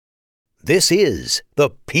This is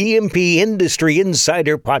the PMP Industry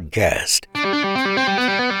Insider Podcast.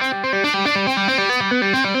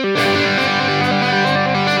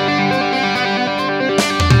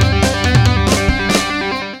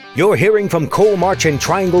 You're hearing from Coalmarch and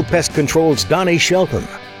Triangle Pest Control's Donnie Shelton,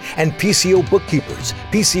 and PCO Bookkeepers,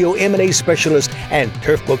 PCO M&A Specialist, and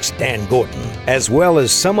Turfbook's Dan Gordon, as well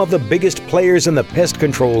as some of the biggest players in the pest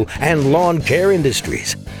control and lawn care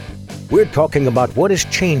industries. We're talking about what is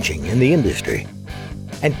changing in the industry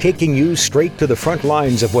and taking you straight to the front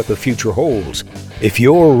lines of what the future holds. If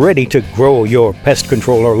you're ready to grow your pest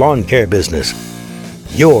control or lawn care business,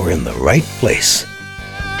 you're in the right place.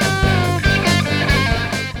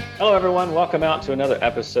 Hello, everyone. Welcome out to another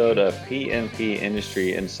episode of PMP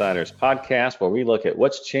Industry Insiders Podcast, where we look at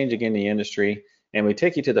what's changing in the industry and we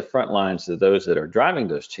take you to the front lines of those that are driving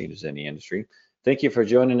those changes in the industry. Thank you for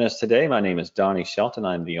joining us today. My name is Donnie Shelton.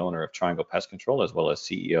 I'm the owner of Triangle Pest Control, as well as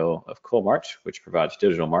CEO of Coalmarch, which provides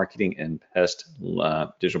digital marketing and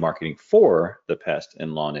digital marketing for the pest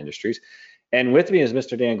and lawn industries. And with me is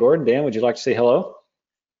Mr. Dan Gordon. Dan, would you like to say hello?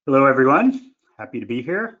 Hello, everyone. Happy to be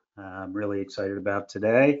here. I'm really excited about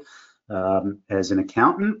today. As an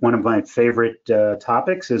accountant, one of my favorite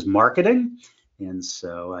topics is marketing. And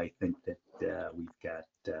so I think that we've got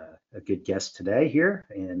a good guest today here.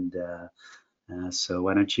 And so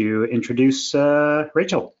why don't you introduce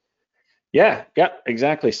Rachel? Yeah,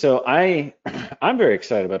 exactly. So I'm very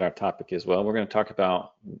excited about our topic as well. We're going to talk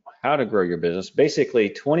about how to grow your business, basically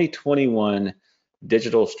 2021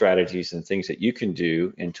 digital strategies and things that you can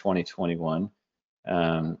do in 2021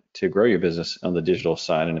 to grow your business on the digital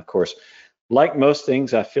side. And of course, like most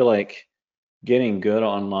things, I feel like getting good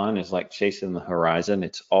online is like chasing the horizon.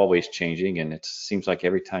 It's always changing, and it seems like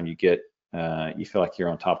every time you feel like you're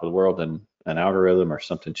on top of the world, and an algorithm or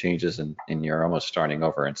something changes and you're almost starting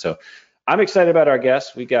over. And so I'm excited about our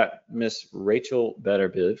guest. We got Miss Rachel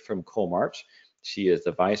Betterbid from Coalmarch. She is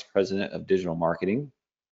the Vice President of Digital Marketing.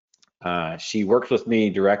 She works with me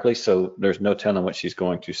directly, so there's no telling what she's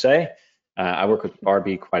going to say. I work with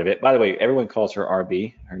RB quite a bit. By the way, everyone calls her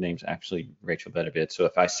RB. Her name's actually Rachel Betterbid. So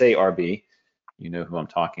if I say RB, you know who I'm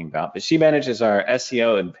talking about. But she manages our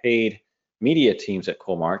SEO and paid media teams at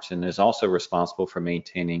Coalmarch and is also responsible for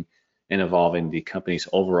maintaining and evolving the company's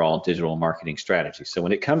overall digital marketing strategy. So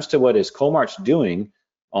when it comes to what is Coalmarch doing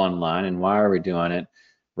online and why are we doing it,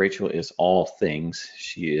 Rachel is all things.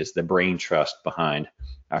 She is the brain trust behind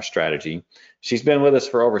our strategy. She's been with us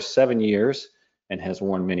for over 7 years and has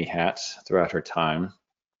worn many hats throughout her time.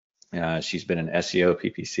 She's been in SEO,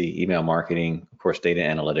 PPC, email marketing, of course, data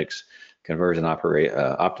analytics, conversion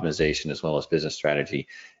optimization, as well as business strategy.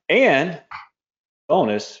 And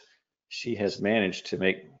bonus, she has managed to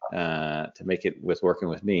make it with working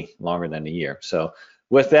with me longer than a year. So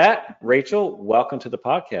with that, Rachel, welcome to the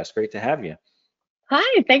podcast. Great to have you.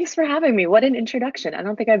 Hi, thanks for having me. What an introduction. I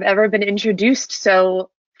don't think I've ever been introduced so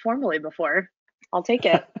formally before. I'll take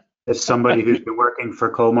it. As somebody who's been working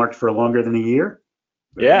for Coalmarch for longer than a year?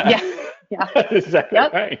 Yeah. That's exactly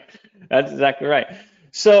right. That's exactly right.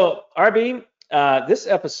 So, RB, this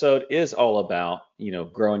episode is all about,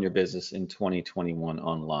 growing your business in 2021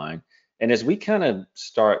 online. And as we kind of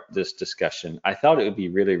start this discussion, I thought it would be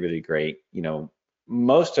really, really great.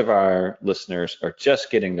 Most of our listeners are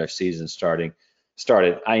just getting their season started.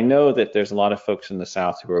 I know that there's a lot of folks in the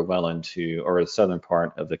South who are well into, or the southern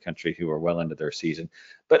part of the country who are well into their season.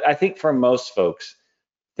 But I think for most folks,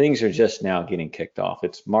 things are just now getting kicked off.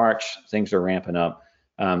 It's March, things are ramping up.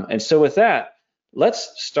 And so with that,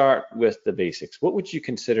 let's start with the basics. What would you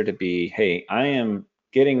consider to be, hey, I am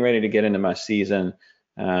getting ready to get into my season.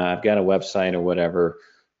 I've got a website or whatever.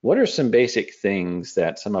 What are some basic things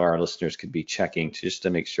that some of our listeners could be checking just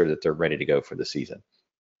to make sure that they're ready to go for the season?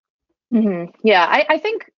 Mm-hmm. Yeah, I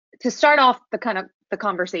think to start off the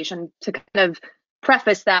conversation, to kind of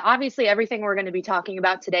preface that, obviously everything we're going to be talking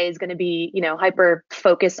about today is going to be, hyper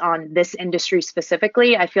focused on this industry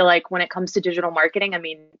specifically. I feel like when it comes to digital marketing,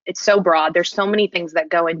 it's so broad. There's so many things that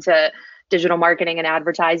go into digital marketing and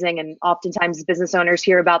advertising, and oftentimes business owners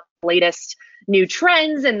hear about the latest new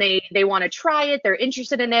trends and they want to try it, they're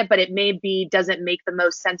interested in it, but it doesn't make the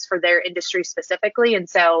most sense for their industry specifically. And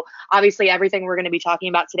so obviously everything we're going to be talking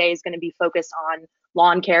about today is going to be focused on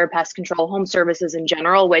lawn care, pest control, home services in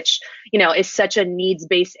general, which, is such a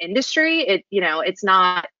needs-based industry. It's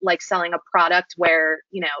not like selling a product where,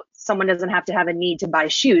 someone doesn't have to have a need to buy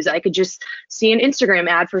shoes. I could just see an Instagram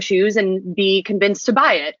ad for shoes and be convinced to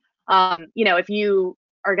buy it. If you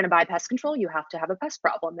are going to buy pest control, you have to have a pest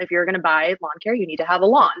problem. If you're going to buy lawn care, you need to have a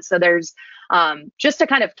lawn. So there's just to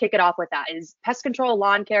kind of kick it off with that is pest control,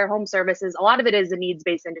 lawn care, home services. A lot of it is a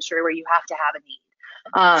needs-based industry where you have to have a need.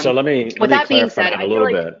 So let me With that being clarify said, that a I feel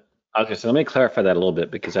little like, bit. Okay, so let me clarify that a little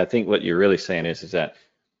bit because I think what you're really saying is that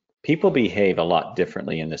people behave a lot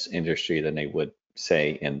differently in this industry than they would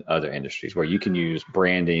say in other industries where you can use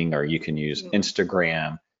branding or you can use Mhm.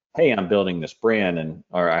 Instagram. Hey, I'm building this brand and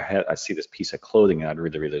or I see this piece of clothing that I'd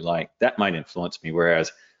really, really like. That might influence me.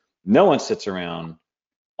 Whereas no one sits around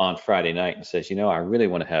on Friday night and says, I really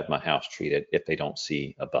want to have my house treated if they don't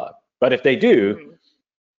see a bug. But if they do, Mhm.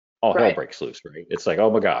 all hell Right. breaks loose, right? It's like,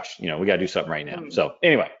 oh my gosh, we got to do something right now. Mhm. So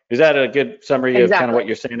anyway, is that a good summary of kind of what Exactly.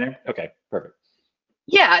 you're saying there? Okay, perfect.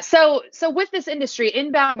 Yeah, so with this industry,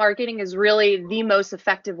 inbound marketing is really the most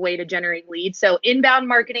effective way to generate leads. So inbound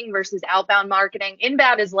marketing versus outbound marketing.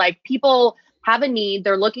 Inbound is like people have a need,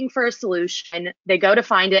 they're looking for a solution, they go to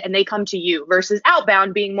find it and they come to you versus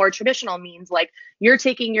outbound being more traditional means like you're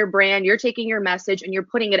taking your brand, you're taking your message and you're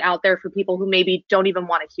putting it out there for people who maybe don't even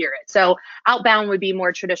want to hear it. So outbound would be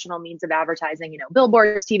more traditional means of advertising,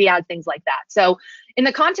 billboards, TV ads, things like that. So in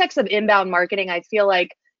the context of inbound marketing, I feel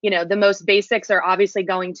like the most basics are obviously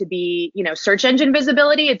going to be, search engine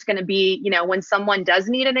visibility. It's going to be, when someone does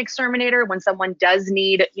need an exterminator, when someone does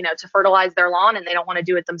need, to fertilize their lawn and they don't want to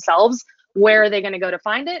do it themselves, where are they going to go to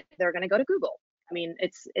find it? They're going to go to Google. I mean,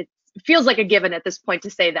 it feels like a given at this point to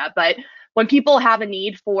say that, but when people have a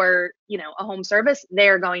need for, a home service,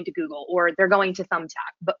 they're going to Google or they're going to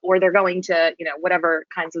Thumbtack, or they're going to, whatever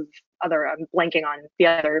kinds of other, I'm blanking on the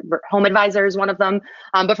other, Home Advisor is one of them.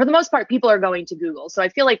 But for the most part, people are going to Google. So I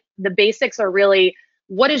feel like the basics are really,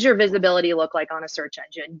 what does your visibility look like on a search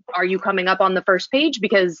engine? Are you coming up on the first page?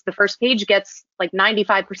 Because the first page gets like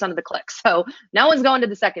 95% of the clicks. So no one's going to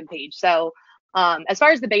the second page. So as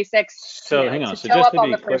far as the basics, So hang on. to So show just up to on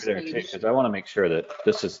be the clear first there too, page. because I want to make sure that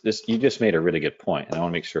this you just made a really good point, and I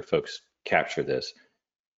want to make sure folks capture this.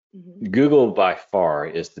 Mhm. Google by far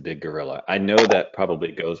is the big gorilla. I know that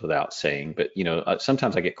probably goes without saying, but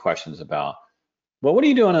sometimes I get questions about, well, what are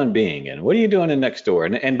you doing on Bing and what are you doing in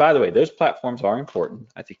Nextdoor? And by the way, those platforms are important.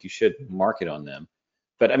 I think you should market on them.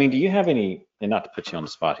 But I mean, do you have any, and not to put you on the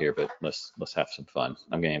spot here, but let's have some fun.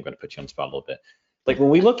 I'm going to put you on the spot a little bit. Like when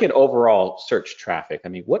we look at overall search traffic, I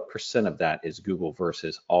mean, what percent of that is Google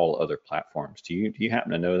versus all other platforms? Do you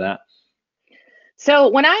happen to know that? So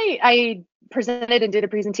when I presented and did a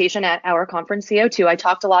presentation at our conference CO2, I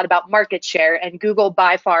talked a lot about market share, and Google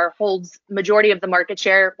by far holds majority of the market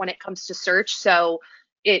share when it comes to search. So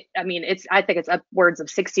I think it's upwards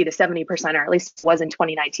of 60 to 70%, or at least it was in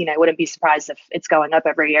 2019. I wouldn't be surprised if it's going up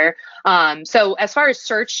every year. So as far as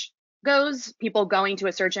search goes, people going to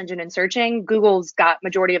a search engine and searching, Google's got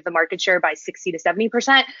majority of the market share by 60 to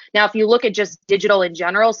 70%. Now, if you look at just digital in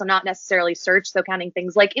general, so not necessarily search, so counting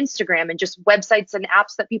things like Instagram and just websites and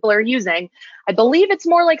apps that people are using, I believe it's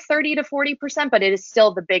more like 30 to 40%, but it is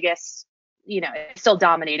still the biggest, it's still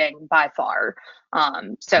dominating by far.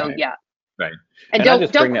 So Right, yeah. right. And And I don't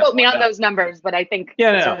just bring that quote me point on up. those numbers, but I think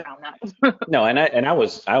Yeah, it's no, around that. no, and I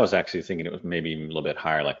was actually thinking it was maybe even a little bit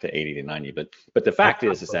higher, like the 80 to 90. But the fact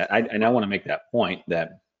is that I want to make that point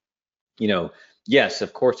that yes,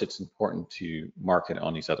 of course it's important to market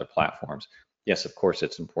on these other platforms. Yes, of course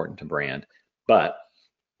it's important to brand, but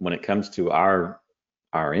when it comes to our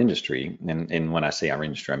industry, and when I say our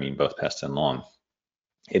industry, I mean both pest and lawn,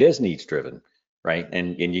 it is needs driven, right?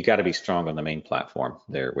 And you got to be strong on the main platform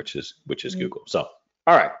there, which is Google. So,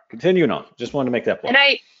 all right, continuing on. Just wanted to make that And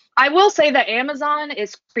point. I will say that Amazon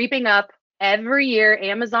is creeping up every year.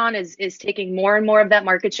 Amazon is taking more and more of that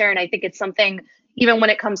market share. And I think it's something, even when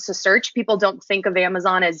it comes to search, people don't think of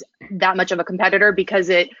Amazon as that much of a competitor because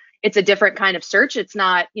it's a different kind of search. It's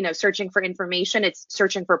not, searching for information, it's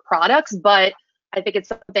searching for products. But I think it's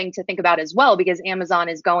something to think about as well because Amazon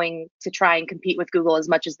is going to try and compete with Google as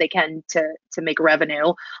much as they can to make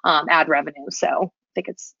revenue, ad revenue. So I think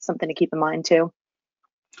it's something to keep in mind too.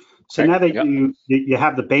 So Okay. now that Yep. you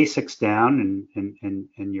have the basics down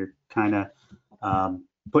and you're kind of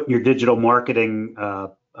putting your digital marketing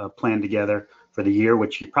plan together for the year,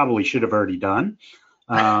 which you probably should have already done.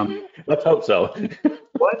 Let's hope so.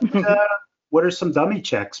 What are some dummy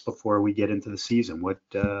checks before we get into the season? What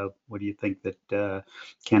do you think that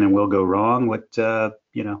can and will go wrong? How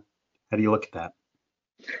do you look at that?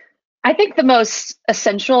 I think the most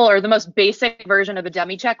essential or the most basic version of a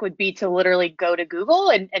dummy check would be to literally go to Google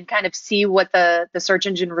and kind of see what the search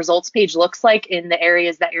engine results page looks like in the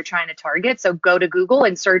areas that you're trying to target. So go to Google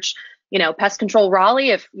and search, pest control Raleigh.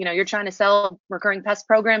 If, you're trying to sell recurring pest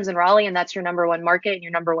programs in Raleigh and that's your number one market and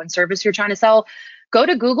your number one service you're trying to sell, go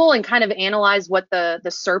to Google and kind of analyze what the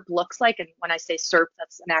SERP looks like. And when I say SERP,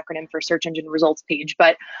 that's an acronym for search engine results page.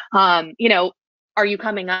 But, are you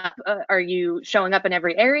coming up? Are you showing up in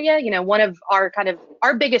every area? You know, one of our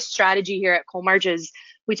biggest strategy here at Coalmarch is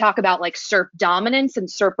we talk about like SERP dominance and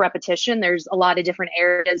SERP repetition. There's a lot of different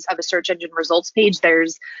areas of a search engine results page.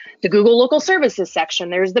 There's the Google local services section.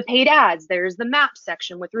 There's the paid ads. There's the map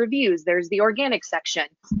section with reviews. There's the organic section.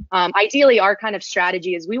 Ideally, our kind of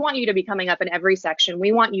strategy is we want you to be coming up in every section.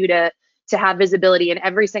 We want you to have visibility in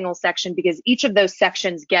every single section, because each of those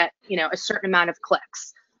sections get, you know, a certain amount of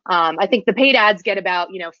clicks. I think the paid ads get about,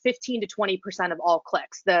 15 to 20% of all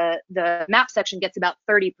clicks. The map section gets about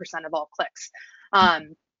 30% of all clicks.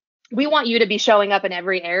 We want you to be showing up in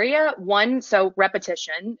every area. One, so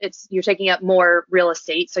repetition, you're taking up more real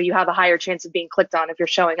estate, so you have a higher chance of being clicked on if you're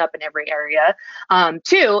showing up in every area.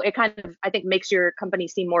 Two, it kind of, I think, makes your company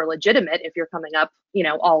seem more legitimate if you're coming up,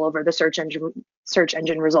 all over the search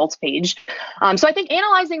engine results page. So I think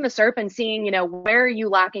analyzing the SERP and seeing, where are you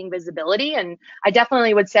lacking visibility? And I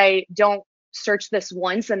definitely would say don't search this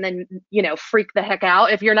once and then, freak the heck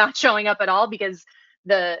out if you're not showing up at all, because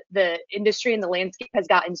the industry and the landscape has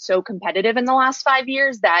gotten so competitive in the last 5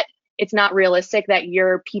 years that it's not realistic that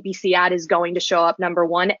your PPC ad is going to show up number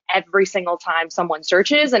one every single time someone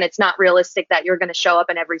searches. And it's not realistic that you're going to show up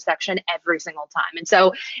in every section every single time. And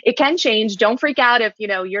so it can change. Don't freak out if,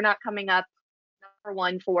 you're not coming up number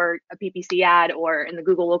one for a PPC ad or in the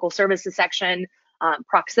Google local services section.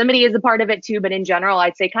 Proximity is a part of it too. But in general,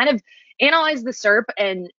 I'd say kind of analyze the SERP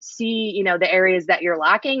and see, the areas that you're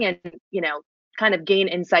lacking and, kind of gain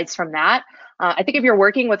insights from that. I think if you're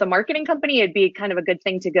working with a marketing company, it'd be kind of a good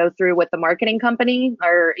thing to go through with the marketing company,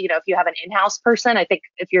 or, if you have an in-house person. I think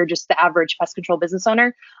if you're just the average pest control business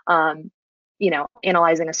owner,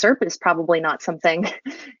 analyzing a SERP is probably not something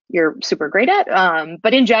you're super great at.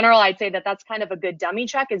 But in general, I'd say that that's kind of a good dummy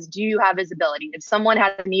check is, do you have visibility? If someone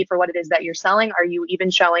has a need for what it is that you're selling, are you even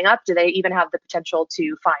showing up? Do they even have the potential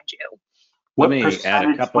to find you? Let me add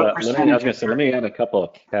a couple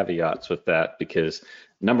of caveats with that, because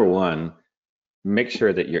number one, make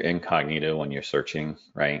sure that you're incognito when you're searching,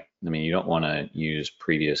 right? I mean, you don't want to use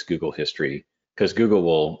previous Google history, because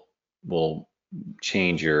Google will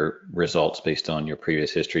change your results based on your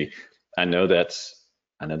previous history. I know that's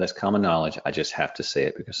common knowledge. I just have to say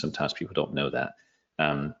it because sometimes people don't know that.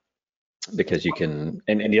 Because you can,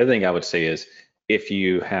 and the other thing I would say is, if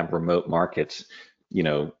you have remote markets,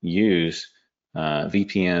 use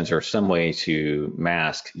VPNs or some way to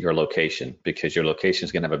mask your location, because your location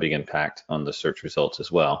is going to have a big impact on the search results as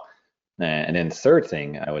well. And then the third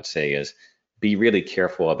thing I would say is, be really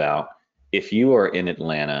careful about, if you are in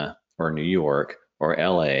Atlanta or New York or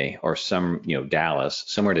LA or some, Dallas,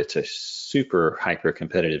 somewhere that's a super hyper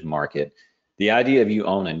competitive market, the idea of you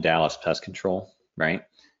owning Dallas pest control, right?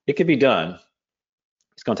 It could be done.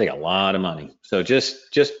 It's going to take a lot of money. So just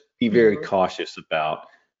be very cautious about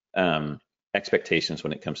expectations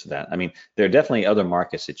when it comes to that. I mean, there are definitely other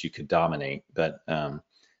markets that you could dominate, but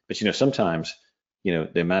sometimes,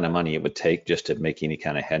 the amount of money it would take just to make any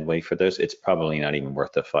kind of headway for those, it's probably not even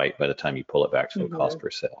worth the fight by the time you pull it back to a cost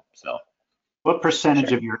per sale. So, what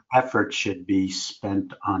percentage of your effort should be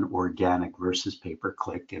spent on organic versus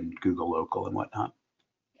pay-per-click and Google Local and whatnot?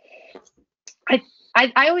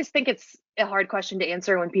 I always think it's a hard question to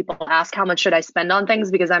answer when people ask how much should I spend on things,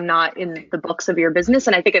 because I'm not in the books of your business,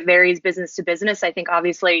 and I think it varies business to business. I think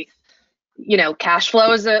obviously, cash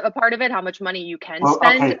flow is a part of it, how much money you can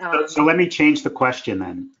spend. Okay. So let me change the question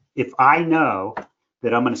then. If I know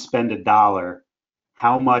that I'm going to spend $1,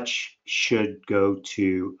 how much should go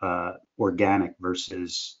to organic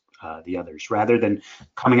versus the others, rather than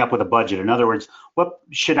coming up with a budget? In other words, what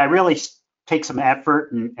should I really take some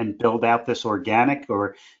effort and build out this organic?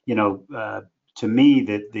 Or, to me,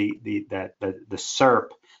 the SERP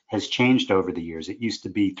has changed over the years. It used to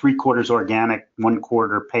be 3/4 organic,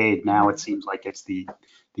 1/4 paid. Now it seems like it's the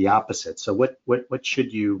opposite. So what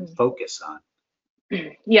should you focus on?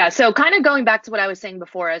 Yeah, so kind of going back to what I was saying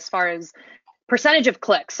before, as far as percentage of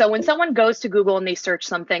clicks. So when someone goes to Google and they search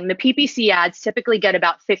something, the PPC ads typically get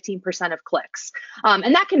about 15% of clicks.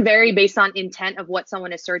 And that can vary based on intent of what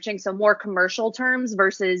someone is searching. So more commercial terms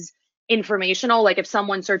versus informational. Like if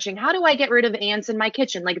someone's searching, how do I get rid of ants in my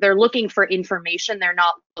kitchen? Like they're looking for information. They're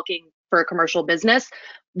not looking for a commercial business.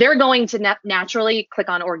 They're going to naturally click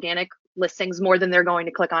on organic listings more than they're going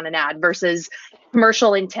to click on an ad, versus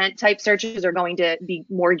commercial intent type searches are going to be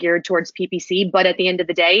more geared towards PPC. But at the end of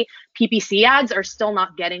the day, PPC ads are still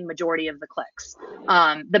not getting majority of the clicks.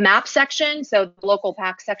 The map section, so the local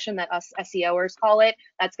pack section that us SEOers call it,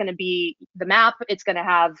 that's going to be the map. It's going to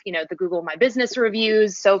have, the Google My Business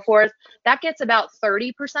reviews, so forth. That gets about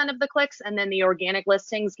 30% of the clicks. And then the organic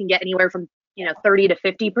listings can get anywhere from 30 to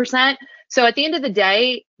 50%. So at the end of the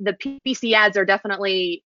day, the PPC ads are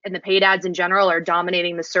definitely, and the paid ads in general, are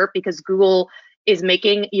dominating the SERP because Google is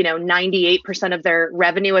making 98% of their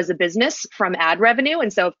revenue as a business from ad revenue.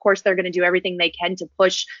 And so of course they're going to do everything they can to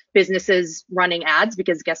push businesses running ads,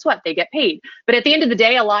 because guess what, they get paid. But at the end of the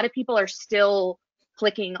day, a lot of people are still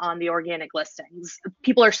clicking on the organic listings.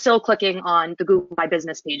 People are still clicking on the Google My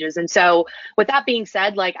Business pages. And so with that being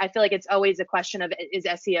said, like, I feel like it's always a question of, is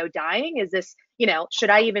SEO dying? Is this, should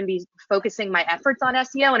I even be focusing my efforts on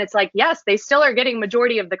SEO? And it's like, yes, they still are getting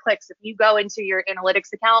majority of the clicks. If you go into your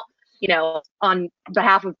analytics account, on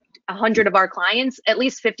behalf of 100 of our clients, at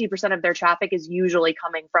least 50% of their traffic is usually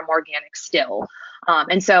coming from organic still.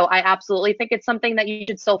 And so I absolutely think it's something that you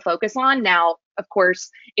should still focus on. Now, of course,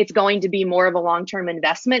 it's going to be more of a long-term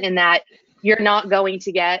investment in that you're not going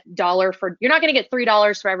to get you're not going to get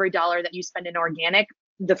 $3 for every dollar that you spend in organic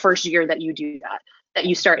the first year that you do that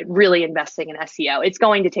you start really investing in SEO. It's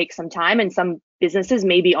going to take some time, and some businesses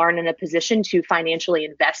maybe aren't in a position to financially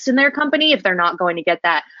invest in their company if they're not going to get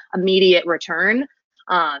that immediate return.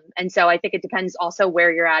 And so I think it depends also where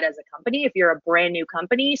you're at as a company. If you're a brand new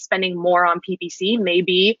company, spending more on PPC may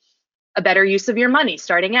be a better use of your money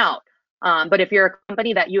starting out. But if you're a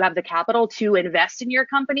company that you have the capital to invest in your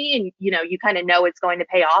company and you kind of know it's going to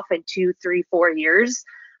pay off in 2, 3, 4 years,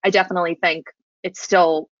 I definitely think it's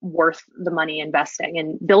still worth the money investing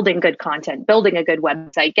in building good content, building a good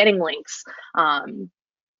website, getting links,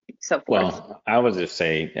 so forth. Well, I would just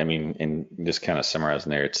say, and just kind of summarizing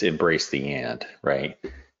there, it's embrace the and, right?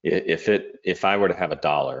 If I were to have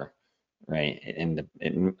 $1, right,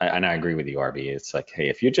 and I agree with you, RB, it's like, hey,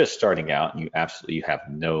 if you're just starting out and you have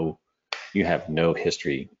no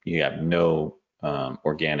history, you have no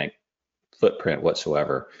organic footprint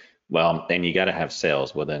whatsoever, well, then you got to have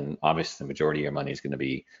sales. Well, then obviously the majority of your money is going to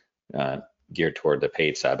be geared toward the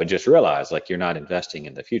paid side. But just realize, like, you're not investing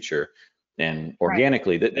in the future. And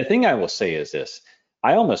organically, right. The thing I will say is this: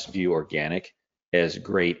 I almost view organic as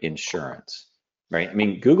great insurance, right? I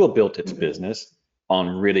mean, Google built its business on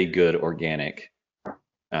really good organic,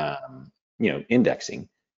 indexing.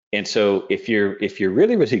 And so if you're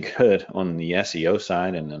really, really good on the SEO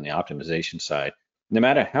side and on the optimization side, no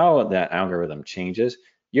matter how that algorithm changes,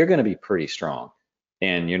 you're going to be pretty strong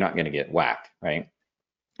and you're not going to get whacked, right?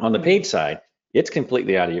 On the paid side, it's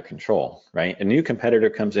completely out of your control, right? A new competitor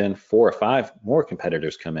comes in, 4 or 5 more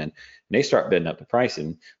competitors come in, and they start bidding up the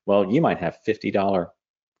pricing. Well, you might have $50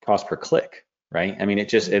 cost per click, right? I mean,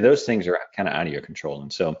 those things are kind of out of your control.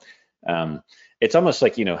 And so it's almost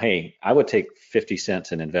like, hey, I would take 50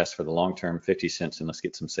 cents and invest for the long term, 50 cents, and let's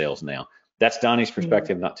get some sales now. That's Donnie's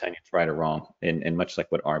perspective, not telling you it's right or wrong. And much like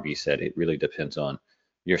what RB said, it really depends on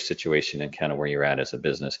your situation and kind of where you're at as a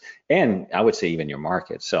business. And I would say even your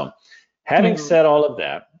market. So having said all of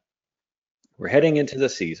that, we're heading into the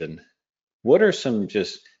season. What are some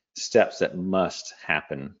just steps that must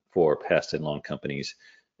happen for pest and loan companies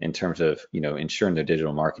in terms of, ensuring their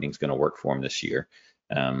digital marketing is going to work for them this year?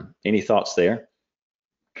 Any thoughts there?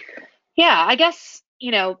 Yeah, I guess,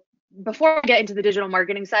 before we get into the digital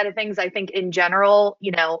marketing side of things, I think in general,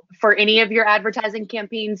 for any of your advertising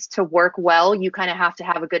campaigns to work well, you kind of have to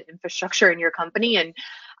have a good infrastructure in your company. And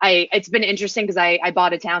it's been interesting because I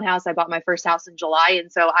bought a townhouse. I bought my first house in July. And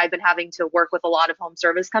so I've been having to work with a lot of home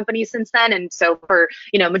service companies since then. And so for,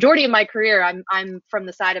 majority of my career, I'm from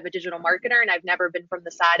the side of a digital marketer, and I've never been from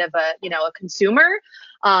the side of a consumer.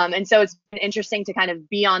 And so it's been interesting to kind of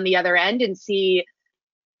be on the other end and see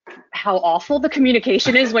how awful the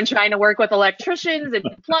communication is when trying to work with electricians and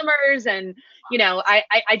plumbers. And,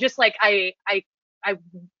 I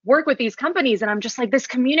work with these companies and I'm just like, this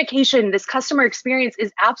communication, this customer experience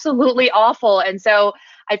is absolutely awful. And so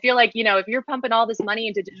I feel like, if you're pumping all this money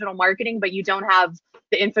into digital marketing, but you don't have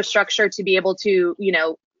the infrastructure to be able to,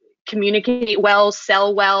 communicate well,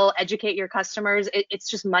 sell well, educate your customers, it's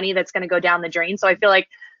just money that's going to go down the drain. So I feel like,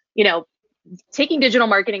 taking digital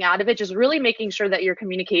marketing out of it, just really making sure that your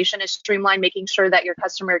communication is streamlined, making sure that your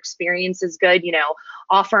customer experience is good,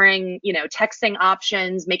 offering, texting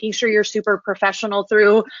options, making sure you're super professional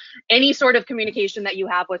through any sort of communication that you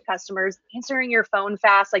have with customers, answering your phone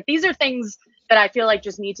fast. Like, these are things that I feel like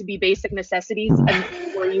just need to be basic necessities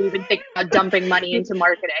before you even think about dumping money into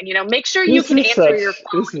marketing. Make sure you can answer your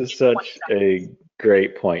phone. This is such a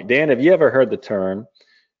great point. Dan, have you ever heard the term,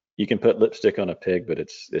 you can put lipstick on a pig, but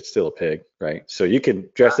it's still a pig, right? So you can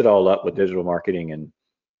dress it all up with digital marketing and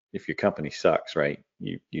if your company sucks, right,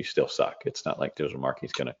 you still suck. It's not like digital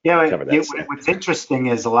marketing's going to Yeah, cover that. what's interesting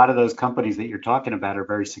is a lot of those companies that you're talking about are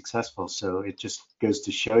very successful. So it just goes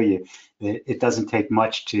to show you that it doesn't take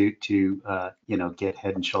much to get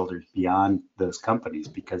head and shoulders beyond those companies,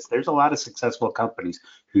 because there's a lot of successful companies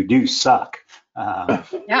who do suck.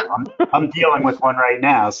 Yeah. I'm dealing with one right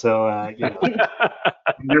now, so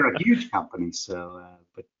they're a huge company. So,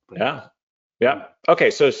 but yeah.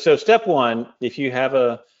 Okay, so step one, if you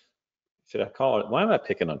have should I call it? Why am I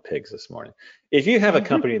picking on pigs this morning? If you have a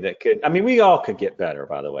company that could, I mean, we all could get better,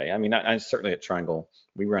 by the way. I mean, I certainly at Triangle,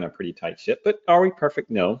 we run a pretty tight ship, but are we perfect?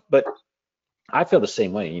 No. But I feel the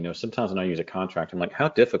same way. Sometimes when I use a contract, I'm like, how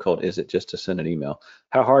difficult is it just to send an email?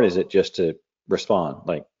 How hard is it just to respond?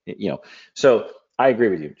 So I agree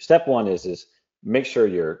with you. Step one is make sure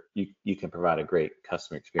you can provide a great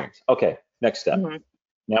customer experience. Okay, next step.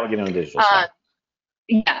 Now we get on the digital side.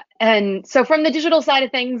 Yeah. And so from the digital side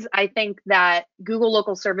of things, I think that Google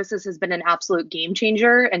Local Services has been an absolute game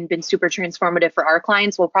changer and been super transformative for our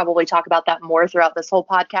clients. We'll probably talk about that more throughout this whole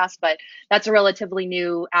podcast, but that's a relatively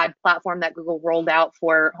new ad platform that Google rolled out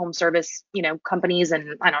for home service, companies.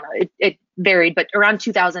 And I don't know, it varied, but around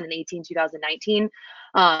 2018, 2019.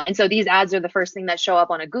 And so these ads are the first thing that show up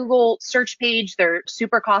on a Google search page. They're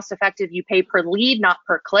super cost effective. You pay per lead, not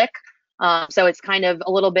per click. So it's kind of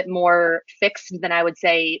a little bit more fixed than I would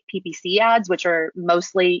say PPC ads, which are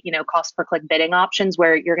mostly, cost per click bidding options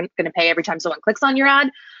where you're going to pay every time someone clicks on your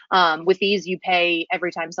ad. With these, you pay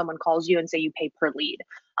every time someone calls you, and say you pay per lead.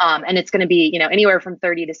 And it's going to be, anywhere from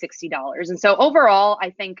 $30 to $60. And so overall,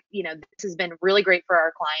 I think, this has been really great for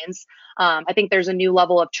our clients. I think there's a new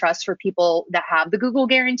level of trust for people that have the Google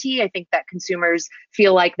guarantee. I think that consumers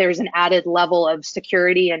feel like there's an added level of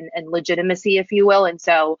security and legitimacy, if you will. And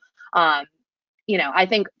so I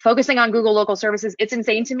think focusing on Google Local Services, it's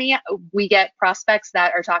insane to me. We get prospects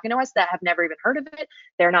that are talking to us that have never even heard of it.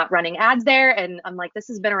 They're not running ads there. And I'm like, this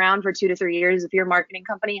has been around for 2 to 3 years. If your marketing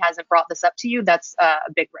company hasn't brought this up to you, that's a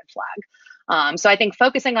big red flag. So I think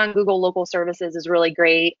focusing on Google Local Services is really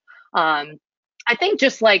great. I think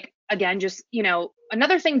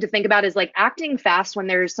another thing to think about is like acting fast when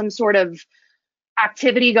there's some sort of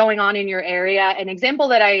activity going on in your area. An example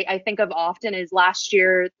that I think of often is last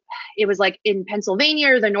year, it was like in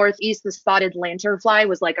Pennsylvania or the Northeast, the spotted lanternfly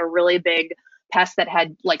was like a really big pest that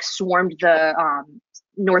had like swarmed the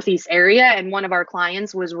Northeast area. And one of our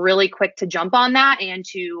clients was really quick to jump on that and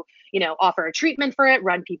to, offer a treatment for it,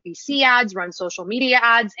 run PPC ads, run social media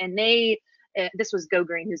ads. And this was Go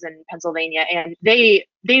Green, who's in Pennsylvania, and they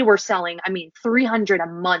were selling, 300 a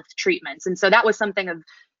month treatments. And so that was something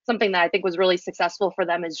that I think was really successful for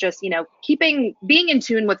them, is just, being in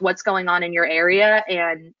tune with what's going on in your area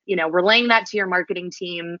and, relaying that to your marketing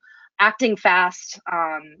team, acting fast.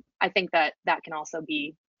 I think that can also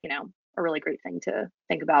be, a really great thing to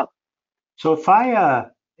think about. So if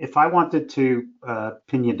I wanted to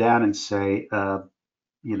pin you down and say,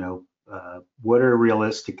 what are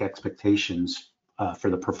realistic expectations for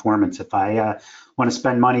the performance? If I want to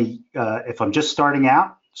spend money, if I'm just starting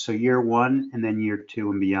out, so year one and then year two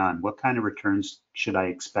and beyond, what kind of returns should I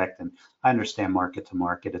expect? And I understand market to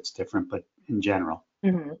market, it's different, but in general.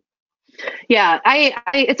 Mm-hmm. Yeah,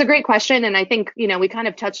 it's a great question. And I think, we kind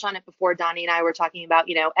of touched on it before. Donnie and I were talking about,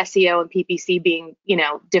 SEO and PPC being,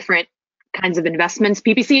 different kinds of investments.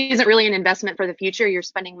 PPC isn't really an investment for the future. You're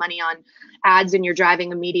spending money on ads and you're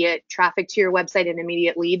driving immediate traffic to your website and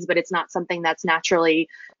immediate leads, but it's not something that's naturally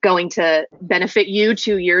going to benefit you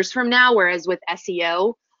 2 years from now. Whereas with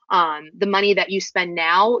SEO, the money that you spend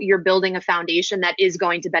now, you're building a foundation that is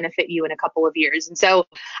going to benefit you in a couple of years. And so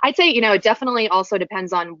I'd say, it definitely also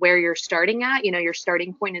depends on where you're starting at. Your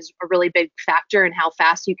starting point is a really big factor in how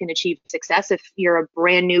fast you can achieve success. If you're a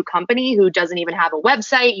brand new company who doesn't even have a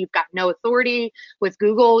website, you've got no authority with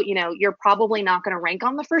Google, you're probably not going to rank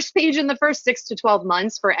on the first page in the first 6 to 12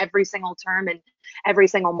 months for every single term and every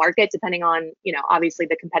single market, depending on, obviously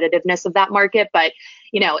the competitiveness of that market. But,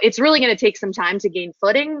 it's really going to take some time to gain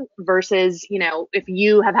footing versus, if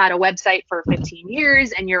you have had a website for 15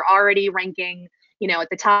 years and you're already ranking, at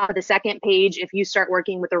the top of the second page. If you start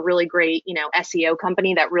working with a really great, SEO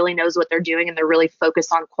company that really knows what they're doing and they're really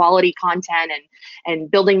focused on quality content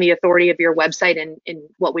and building the authority of your website in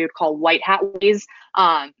what we would call white hat ways,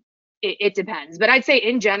 it depends. But I'd say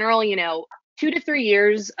in general, 2 to 3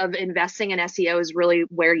 years of investing in SEO is really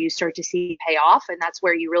where you start to see payoff. And that's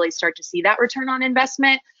where you really start to see that return on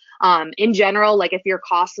investment. In general, like if your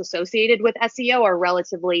costs associated with SEO are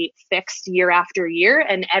relatively fixed year after year,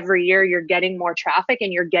 and every year you're getting more traffic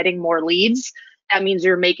and you're getting more leads, that means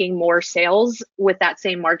you're making more sales with that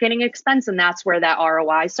same marketing expense. And that's where that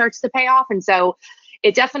ROI starts to pay off. And so,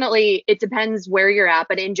 it definitely, it depends where you're at,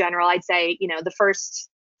 but in general, I'd say, the first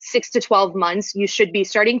 6 to 12 months, you should be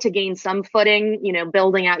starting to gain some footing,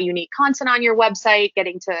 building out unique content on your website,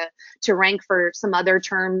 getting to rank for some other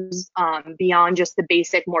terms beyond just the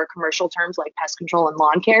basic, more commercial terms like pest control and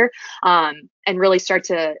lawn care, and really start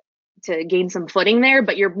to gain some footing there.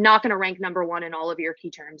 But you're not going to rank number one in all of your key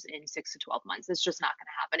terms in 6 to 12 months. It's just not going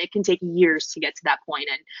to happen. It can take years to get to that point,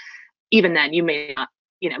 and even then, you may not,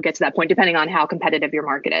 get to that point, depending on how competitive your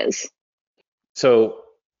market is. So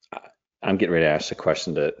I'm getting ready to ask a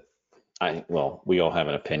question that we all have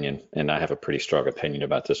an opinion, and I have a pretty strong opinion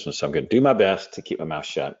about this one, so I'm going to do my best to keep my mouth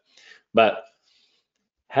shut. But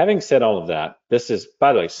having said all of that, this is,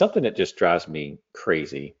 by the way, something that just drives me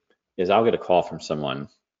crazy is I'll get a call from someone.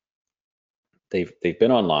 They've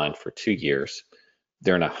been online for 2 years.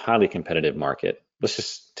 They're in a highly competitive market. Let's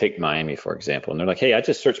just take Miami, for example. And they're like, hey, I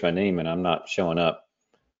just searched my name and I'm not showing up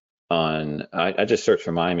I just searched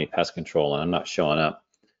for Miami pest control and I'm not showing up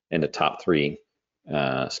in the top 3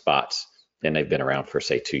 spots. And they've been around for,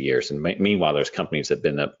 say, 2 years. And meanwhile, there's companies that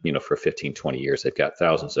have been up, for 15, 20 years. They've got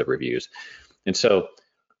thousands of reviews. And so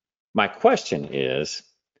my question is,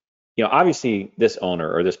 obviously this owner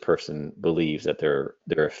or this person believes that their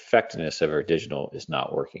effectiveness of their digital is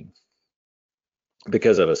not working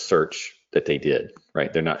because of a search that they did,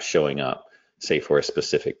 right? They're not showing up, say, for a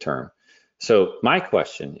specific term. So my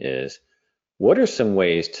question is, what are some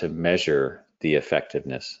ways to measure the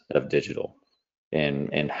effectiveness of digital,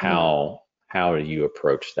 and how do you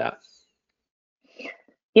approach that?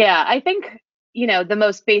 Yeah, I think, the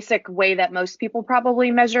most basic way that most people probably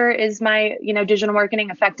measure is my, digital marketing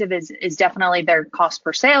effective is definitely their cost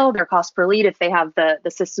per sale, their cost per lead, if they have the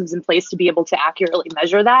systems in place to be able to accurately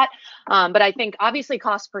measure that. But I think obviously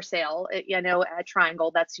cost per sale, at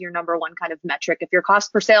Triangle, that's your number one kind of metric. If your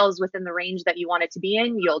cost per sale is within the range that you want it to be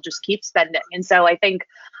in, you'll just keep spending. And so I think,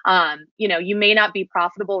 you may not be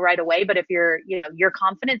profitable right away, but if you're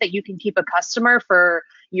confident that you can keep a customer for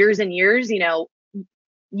years and years,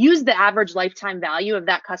 use the average lifetime value of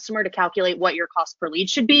that customer to calculate what your cost per lead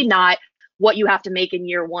should be, not what you have to make in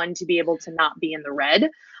year one to be able to not be in the red.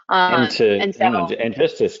 And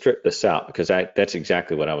just to strip this out, because that's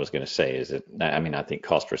exactly what I was going to say, is that, I think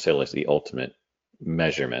cost per sale is the ultimate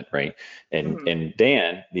measurement, right? And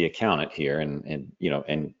Dan, the accountant here, and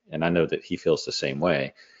I know that he feels the same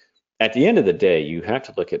way. At the end of the day, you have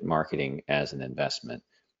to look at marketing as an investment.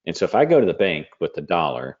 And so if I go to the bank with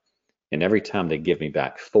 $1, and every time they give me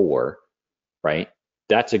back 4, right?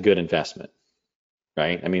 That's a good investment,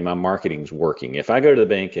 right? My marketing's working. If I go to the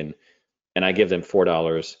bank and I give them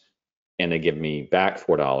 $4 and they give me back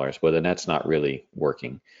 $4, well, then that's not really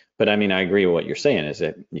working. But I agree with what you're saying, is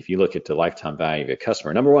that if you look at the lifetime value of a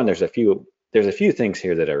customer, number one, there's a few things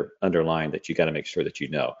here that are underlined that you got to make sure that you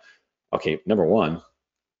know. Okay, number one,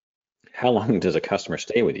 how long does a customer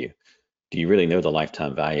stay with you? Do you really know the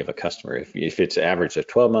lifetime value of a customer? If it's average of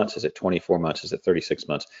 12 months, is it 24 months? Is it 36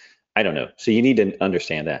 months? I don't know. So you need to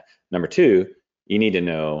understand that. Number 2, you need to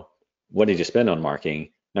know, what did you spend on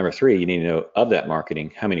marketing? Number 3, you need to know, of that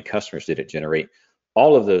marketing, how many customers did it generate?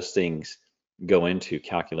 All of those things go into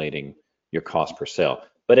calculating your cost per sale.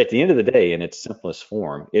 But at the end of the day, in its simplest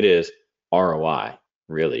form, it is ROI,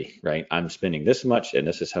 really, right? I'm spending this much and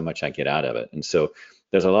this is how much I get out of it. And so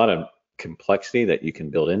there's a lot of complexity that you can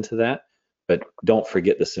build into that. But don't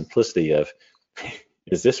forget the simplicity of,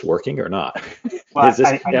 is this working or not? Well, Is this,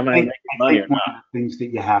 I am I making money or one not? of the things that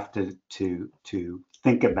you have to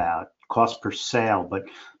think about, cost per sale, but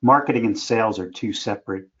marketing and sales are 2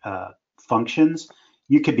 separate functions.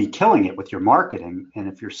 You could be killing it with your marketing, and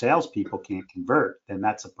if your salespeople can't convert, then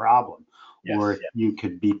that's a problem. Yes, or yeah. You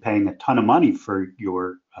could be paying a ton of money for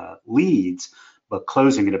your leads, but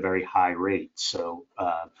closing at a very high rate. So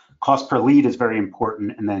cost per lead is very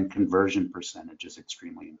important, and then conversion percentage is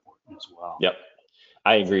extremely important as well. Yep,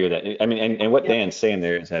 I agree with that. And what Dan's saying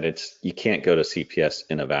there is that you can't go to CPS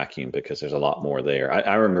in a vacuum, because there's a lot more there.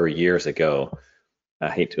 I remember years ago, I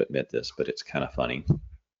hate to admit this, but it's kind of funny.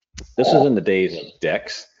 This was in the days of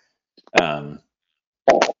Dex. Do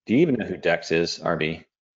you even know who Dex is, RB?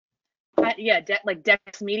 Yeah, like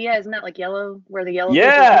Dex Media, isn't that like yellow, where the yellow?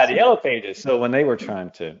 Yeah, the yellow pages. So when they were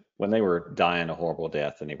dying a horrible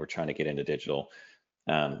death and they were trying to get into digital,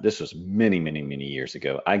 this was many, many, many years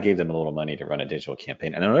ago. I gave them a little money to run a digital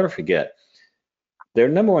campaign, and I'll never forget, their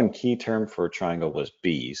number one key term for Triangle was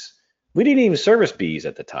bees. We didn't even service bees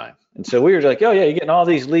at the time, and so we were like, oh yeah, you're getting all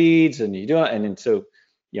these leads, and you do it, and then so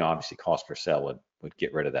obviously cost per sale would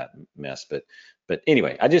get rid of that mess, but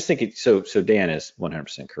anyway, I just think so Dan is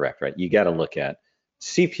 100% correct, right? You got to look at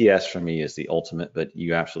CPS. For me, is the ultimate, but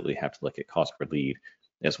you absolutely have to look at cost per lead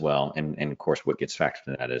as well. And of course, what gets factored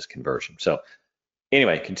in that is conversion. So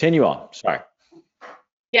anyway, continue on. Sorry.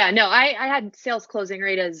 Yeah, no, I had sales closing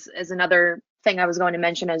rate as another thing I was going to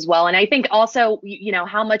mention as well. And I think also,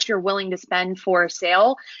 how much you're willing to spend for a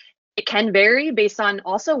sale, it can vary based on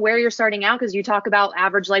also where you're starting out, because you talk about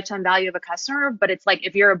average lifetime value of a customer, but it's like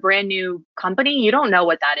if you're a brand new company, you don't know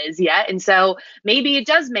what that is yet. And so maybe it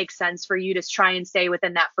does make sense for you to try and stay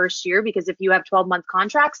within that first year, because if you have 12-month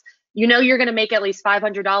contracts, you're going to make at least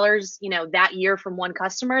 $500, that year from one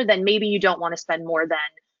customer, then maybe you don't want to spend more than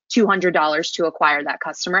 $200 to acquire that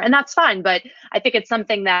customer. And that's fine. But I think it's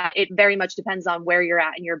something that it very much depends on where you're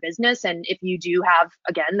at in your business. And if you do have,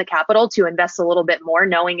 again, the capital to invest a little bit more,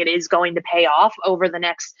 knowing it is going to pay off over the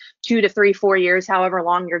next 2 to 3, 4 years, however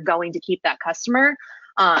long you're going to keep that customer,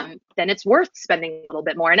 then it's worth spending a little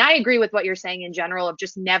bit more. And I agree with what you're saying in general of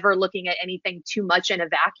just never looking at anything too much in a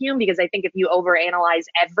vacuum, because I think if you overanalyze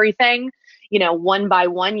everything, one by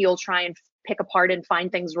one, you'll try and pick apart and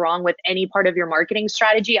find things wrong with any part of your marketing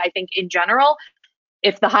strategy. I think in general,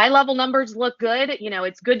 if the high level numbers look good,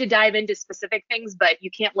 it's good to dive into specific things, but you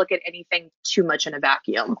can't look at anything too much in a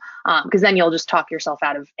vacuum, because then you'll just talk yourself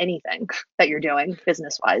out of anything that you're doing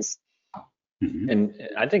business wise. And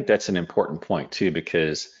I think that's an important point too,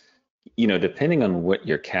 because, depending on what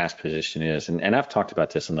your cash position is, and I've talked about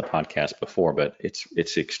this on the podcast before, but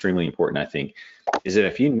it's extremely important, I think, is that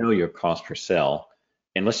if you know your cost per sale,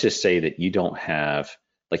 and let's just say that you have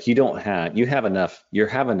enough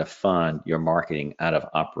to fund your marketing out of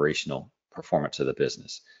operational performance of the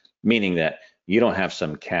business, meaning that you don't have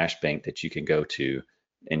some cash bank that you can go to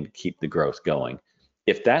and keep the growth going.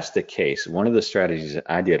 If that's the case, one of the strategies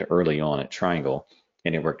that I did early on at Triangle,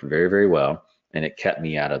 and it worked very, very well, and it kept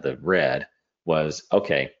me out of the red, was,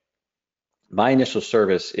 okay, my initial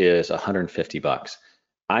service is $150.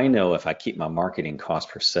 I know if I keep my marketing cost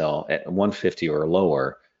per sale at 150 or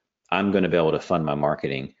lower, I'm going to be able to fund my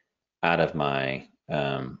marketing out of my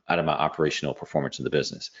operational performance of the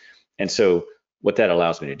business. And so what that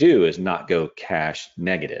allows me to do is not go cash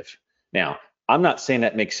negative. Now, I'm not saying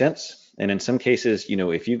that makes sense. And in some cases,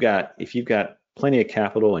 if you've got plenty of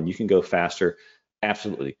capital and you can go faster,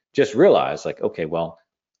 absolutely. Just realize okay, well,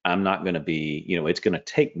 I'm not going to be, it's going to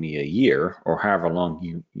take me a year or however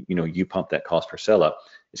long you pump that cost per sale up.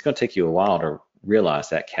 It's going to take you a while to realize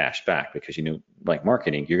that cash back, because like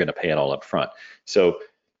marketing, you're going to pay it all up front. So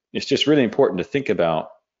it's just really important to think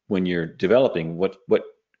about when you're developing what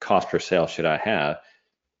cost per sale should I have.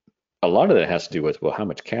 A lot of that has to do with, well, how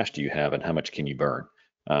much cash do you have and how much can you burn?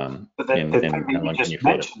 And how long can you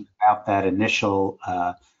mentioned about that initial,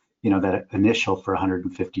 that initial for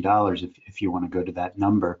 $150 if you want to go to that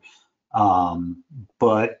number.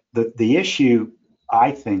 But the issue,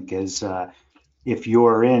 I think, is if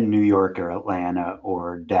you're in New York or Atlanta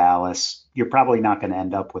or Dallas, you're probably not going to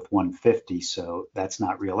end up with 150, so that's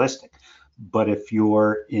not realistic. But if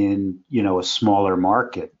you're in, a smaller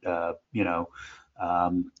market,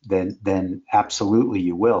 then absolutely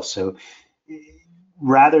you will. So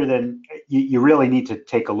rather than, you really need to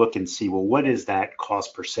take a look and see, well, what is that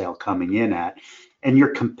cost per sale coming in at? And your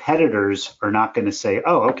competitors are not going to say,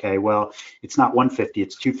 oh, okay, well, it's not 150,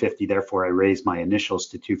 it's 250, therefore I raise my initials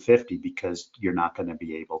to 250, because you're not going to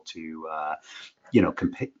be able to,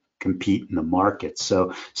 compete in the market.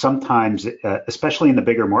 So sometimes, especially in the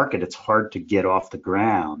bigger market, it's hard to get off the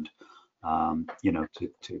ground,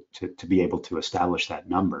 to be able to establish that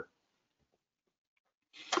number.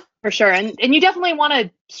 For sure. And you definitely want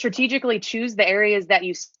to strategically choose the areas that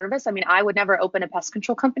you service. I mean, I would never open a pest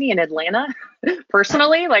control company in Atlanta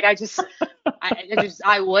personally. Like I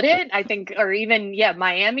wouldn't, I think, or even,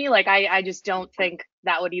 Miami. Like I just don't think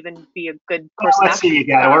that would even be a good course of action. You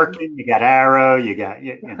got Orkin, you got Arrow, you got,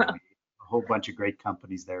 a whole bunch of great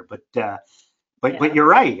companies there. But you're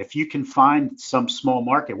right. If you can find some small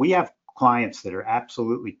market, we have clients that are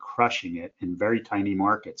absolutely crushing it in very tiny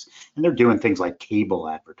markets, and they're doing things like cable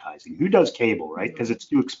advertising. Who does cable, right? Because it's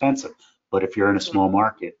too expensive. But if you're in a small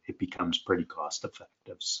market, it becomes pretty cost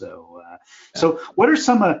effective. So, so what are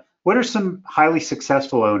some highly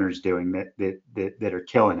successful owners doing that are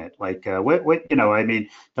killing it? Like I mean,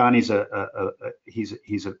 Donnie's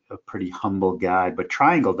he's a pretty humble guy, but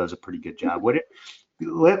Triangle does a pretty good job.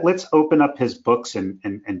 Let's open up his books and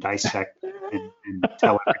dissect and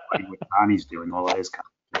tell everybody what Donnie's doing, all his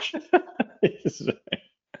competition. So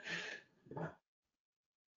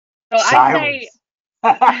I'd say,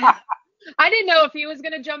 I didn't know if he was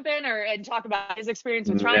going to jump in and talk about his experience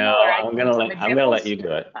with Triangle. No, I'm going to let you do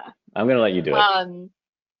it. I'm going to let you do it.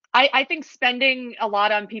 I think spending a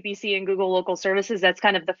lot on PPC and Google local services, that's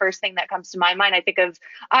kind of the first thing that comes to my mind. I think of,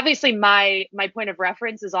 obviously my point of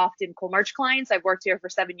reference is often Coalmarch clients. I've worked here for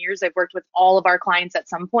 7 years. I've worked with all of our clients at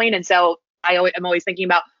some point. And so I'm always thinking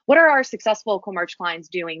about what are our successful Coalmarch clients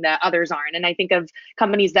doing that others aren't. And I think of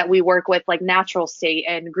companies that we work with like Natural State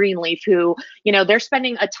and Greenleaf, who, they're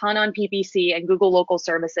spending a ton on PPC and Google local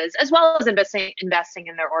services, as well as investing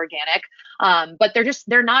in their organic. But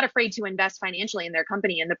they're not afraid to invest financially in their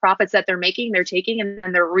company, and the profits that they're making, they're taking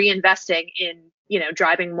and they're reinvesting in,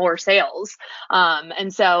 driving more sales.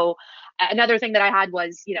 And so another thing that I had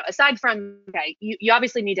was, aside from, okay, you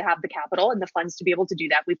obviously need to have the capital and the funds to be able to do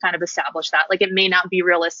that. We've kind of established that. Like, it may not be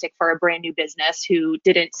realistic for a brand new business who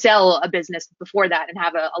didn't sell a business before that and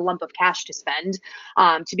have a lump of cash to spend,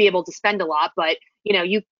 to be able to spend a lot. But,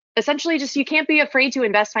 you essentially you can't be afraid to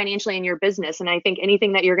invest financially in your business. And I think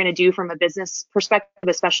anything that you're going to do from a business perspective,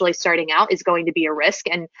 especially starting out, is going to be a risk.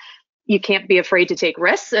 And you can't be afraid to take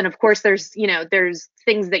risks. And of course, there's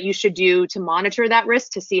things that you should do to monitor that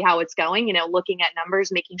risk, to see how it's going, looking at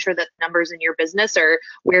numbers, making sure that numbers in your business are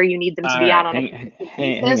where you need them to be at on a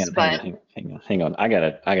basis. Hang on. I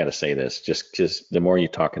gotta say this, just the more you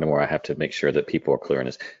talk and the more I have to make sure that people are clear on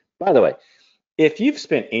this. By the way, if you've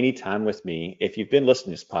spent any time with me, if you've been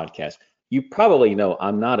listening to this podcast, you probably know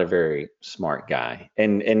I'm not a very smart guy.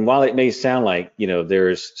 And while it may sound like,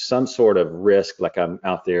 there's some sort of risk, like I'm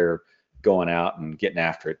out there going out and getting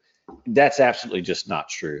after it, that's absolutely just not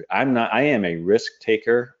true. I am a risk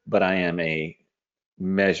taker, but I am a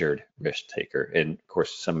measured risk taker. And of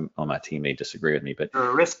course, some on my team may disagree with me, but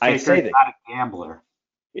you're a risk taker, not a gambler.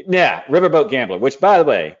 Yeah, riverboat gambler, which, by the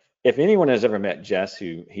way, if anyone has ever met Jess,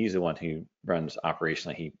 he's the one who runs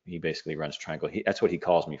operationally, he basically runs Triangle. That's what he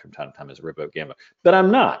calls me from time to time, as a riverboat gambler, but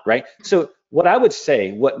I'm not, right? So what I would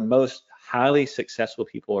say, what most highly successful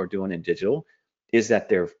people are doing in digital is that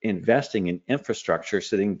they're investing in infrastructure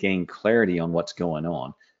so they can gain clarity on what's going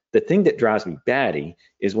on. The thing that drives me batty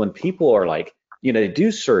is when people are like, they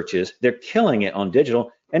do searches, they're killing it on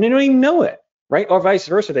digital and they don't even know it, right? Or vice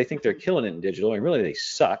versa, they think they're killing it in digital and really they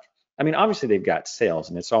suck. I mean, obviously they've got sales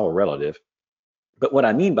and it's all relative. But what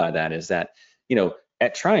I mean by that is that,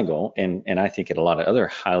 at Triangle, and I think at a lot of other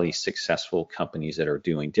highly successful companies that are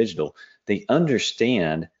doing digital, they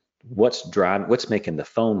understand what's making the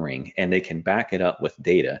phone ring, and they can back it up with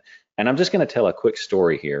data. And I'm just going to tell a quick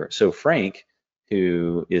story here. So Frank,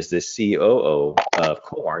 who is the COO of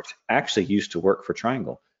Coalmarch, actually used to work for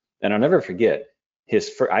Triangle. And I'll never forget, I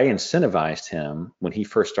incentivized him when he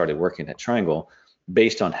first started working at Triangle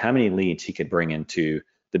based on how many leads he could bring into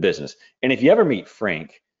the business. And if you ever meet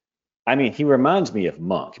Frank, I mean, he reminds me of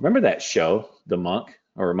Monk. Remember that show, The Monk?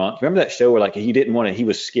 Remember that show where, like, he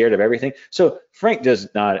was scared of everything? So Frank does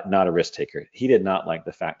not a risk taker. He did not like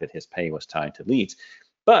the fact that his pay was tied to leads.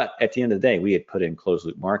 But at the end of the day, we had put in closed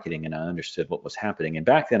loop marketing and I understood what was happening. And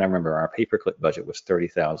back then I remember our pay-per-click budget was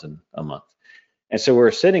 $30,000 a month. And so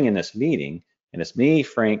we're sitting in this meeting and it's me,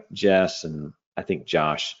 Frank, Jess, and I think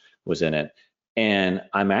Josh was in it. And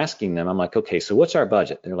I'm asking them, I'm like, okay, so what's our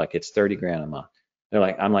budget? They're like, it's 30 grand a month.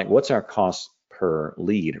 I'm like, what's our cost per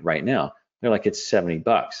lead right now? They're like, it's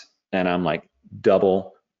 $70. And I'm like,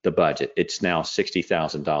 double the budget. It's now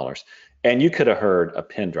 $60,000. And you could have heard a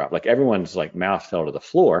pin drop. Like, everyone's like mouth fell to the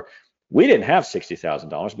floor. We didn't have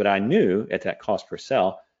 $60,000, but I knew at that cost per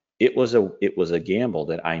sell, it was a gamble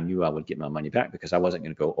that I knew I would get my money back because I wasn't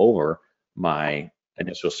going to go over my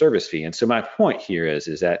initial service fee. And so my point here is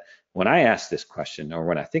that when I ask this question, or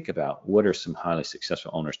when I think about what are some highly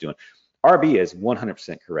successful owners doing, RB is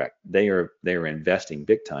 100% correct. They are investing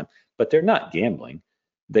big time, but they're not gambling.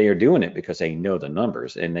 They are doing it because they know the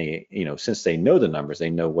numbers, and they, since they know the numbers,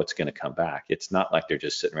 they know what's going to come back. It's not like they're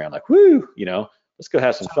just sitting around like, woo, let's go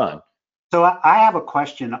have some fun. So I have a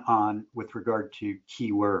question with regard to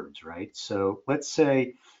keywords, right? So let's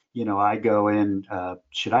say, I go in,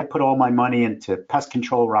 should I put all my money into pest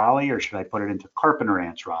control Raleigh, or should I put it into carpenter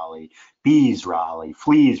ants Raleigh, bees Raleigh,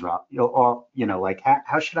 fleas Raleigh, or, like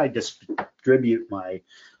how should I distribute my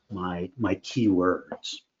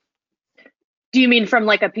keywords? Do you mean from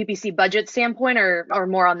like a PPC budget standpoint, or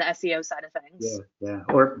more on the SEO side of things? Yeah,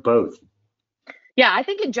 or both. Yeah, I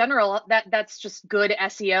think in general that's just good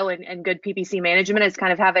SEO and good PPC management is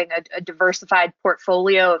kind of having a diversified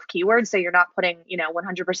portfolio of keywords, so you're not putting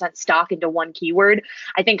 100% stock into one keyword.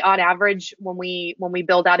 I think on average when we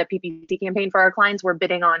build out a PPC campaign for our clients, we're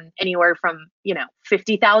bidding on anywhere from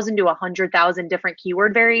 50,000 to 100,000 different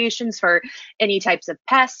keyword variations for any types of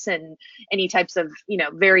pests and any types of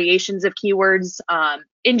variations of keywords.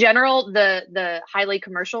 in general, the highly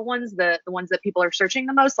commercial ones, the ones that people are searching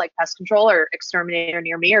the most, like pest control or exterminator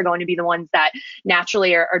near me, are going to be the ones that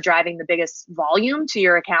naturally are driving the biggest volume to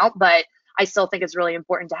your account. But I still think it's really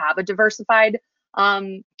important to have a diversified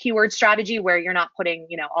keyword strategy where you're not putting,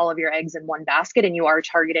 all of your eggs in one basket, and you are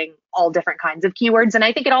targeting all different kinds of keywords. And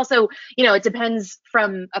I think it also, it depends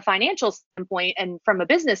from a financial standpoint and from a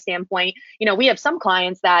business standpoint. We have some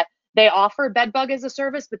clients that they offer bedbug as a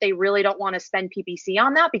service, but they really don't want to spend PPC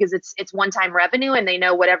on that because it's one-time revenue, and they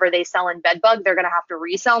know whatever they sell in bedbug, they're going to have to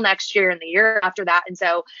resell next year and the year after that. And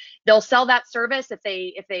so they'll sell that service if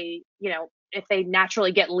they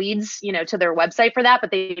naturally get leads, to their website for that,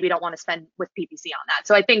 but they maybe don't want to spend with PPC on that.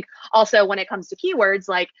 So I think also when it comes to keywords,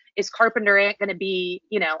 like, is Carpenter Ant going to be,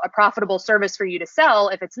 a profitable service for you to sell?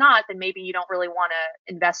 If it's not, then maybe you don't really want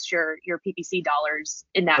to invest your PPC dollars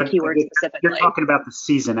in that keyword specifically. You're talking about the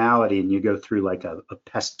seasonality, and you go through like a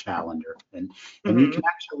pest calendar, and you can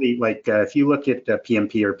actually, like, if you look at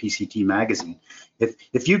PMP or PCT magazine,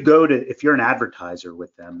 if you're an advertiser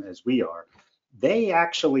with them, as we are, they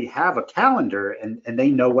actually have a calendar, and they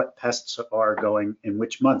know what pests are going in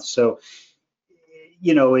which month. So,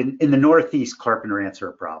 in the Northeast, Carpenter ants are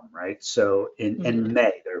a problem, right? So in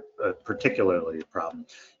May, they're particularly a problem.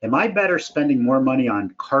 Am I better spending more money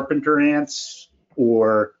on Carpenter ants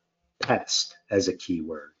or pest as a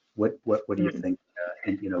keyword? What do you think?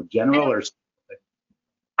 General or?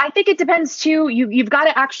 I think it depends too. You've got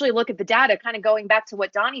to actually look at the data, kind of going back to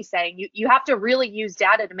what Donnie's saying. You have to really use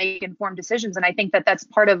data to make informed decisions. And I think that that's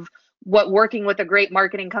part of what working with a great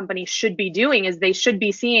marketing company should be doing, is they should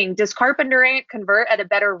be seeing, does Carpenter Ant convert at a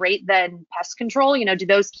better rate than pest control? Do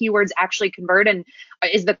those keywords actually convert? And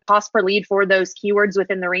is the cost per lead for those keywords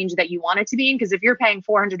within the range that you want it to be in? Because if you're paying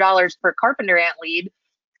 $400 per Carpenter Ant lead,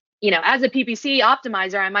 as a PPC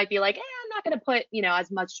optimizer, I might be like, I'm not going to put, as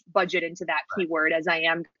much budget into that keyword as I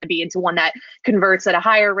am going to be into one that converts at a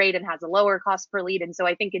higher rate and has a lower cost per lead. And so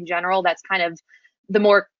I think in general, that's kind of the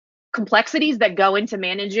more complexities that go into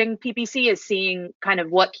managing PPC, is seeing kind of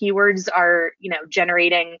what keywords are,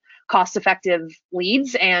 generating cost-effective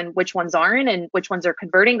leads and which ones aren't, and which ones are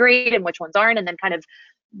converting great and which ones aren't, and then kind of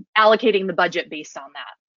allocating the budget based on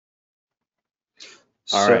that.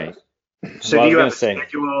 All right. So do you have a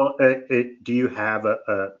schedule? Do you have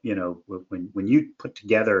when you put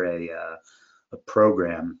together a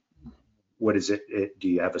program, what is it? Do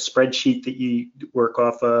you have a spreadsheet that you work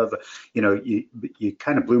off of? You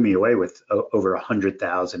kind of blew me away with over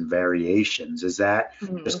 100,000 variations. Is that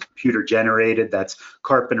just computer generated? That's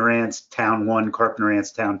Carpenter Ants Town 1, Carpenter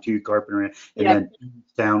Ants Town 2, Carpenter Ants, and then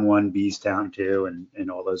Town 1, Bees Town 2,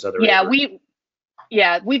 and all those other.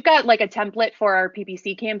 We've got like a template for our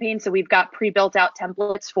PPC campaign. So we've got pre-built out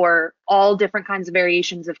templates for all different kinds of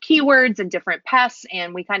variations of keywords and different pests.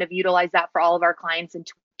 And we kind of utilize that for all of our clients and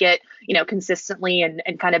tweak it, consistently, and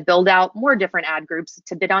kind of build out more different ad groups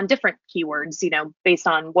to bid on different keywords, based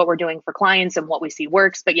on what we're doing for clients and what we see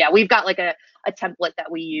works. But we've got like a template that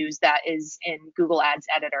we use that is in Google Ads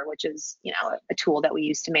Editor, which is, a tool that we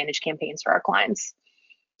use to manage campaigns for our clients.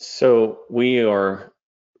 So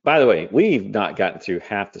by the way, we've not gotten through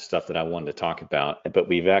half the stuff that I wanted to talk about, but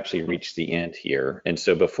we've actually reached the end here. And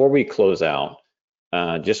so before we close out,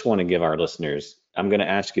 just want to give our listeners, I'm going to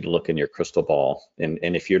ask you to look in your crystal ball. And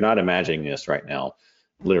if you're not imagining this right now,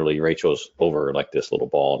 literally Rachel's over like this little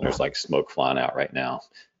ball, and there's like smoke flying out right now.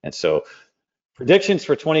 And so predictions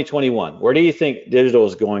for 2021, where do you think digital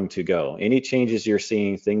is going to go? Any changes you're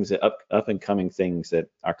seeing, things that up and coming things that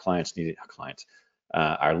our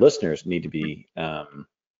listeners need to be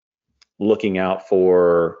looking out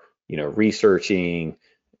for, researching,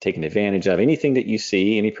 taking advantage of? Anything that you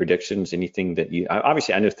see, any predictions, anything that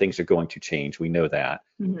obviously I know things are going to change, we know that,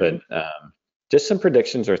 but just some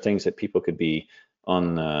predictions or things that people could be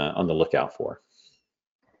on the lookout for.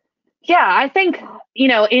 Yeah, I think,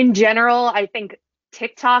 in general, I think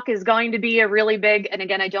TikTok is going to be a really big, and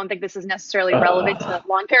again, I don't think this is necessarily relevant to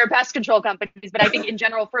lawn care and pest control companies, but I think in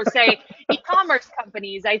general for, say, e-commerce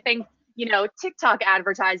companies, I think TikTok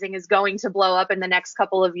advertising is going to blow up in the next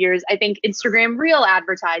couple of years. I think Instagram Reel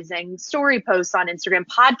advertising, story posts on Instagram,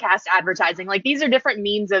 podcast advertising, like these are different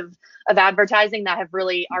means of advertising that have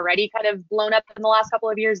really already kind of blown up in the last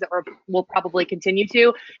couple of years that will probably continue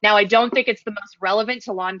to. Now, I don't think it's the most relevant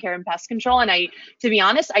to lawn care and pest control. And to be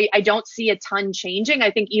honest, I don't see a ton changing.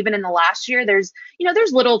 I think even in the last year, there's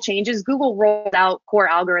little changes. Google rolled out core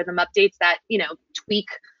algorithm updates that, tweak,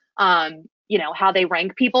 how they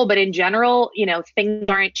rank people. But in general, things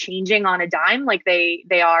aren't changing on a dime like they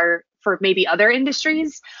are for maybe other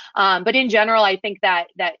industries. But in general, I think that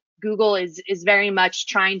Google is very much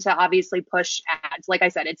trying to obviously push ads. Like I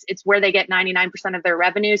said, it's where they get 99% of their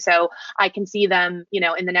revenue. So I can see them,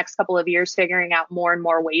 in the next couple of years figuring out more and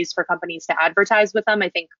more ways for companies to advertise with them. I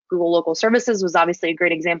think Google Local Services was obviously a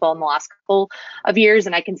great example in the last couple of years,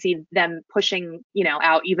 and I can see them pushing,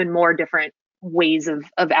 out even more different ways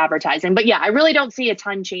of advertising. But yeah, I really don't see a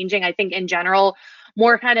ton changing. I think in general,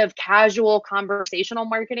 more kind of casual conversational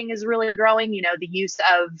marketing is really growing. The use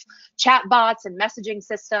of chat bots and messaging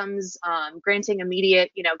systems, granting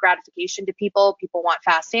immediate, gratification to people. People want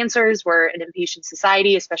fast answers. We're an impatient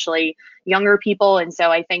society, especially younger people. And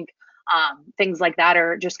so I think things like that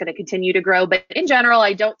are just going to continue to grow. But in general,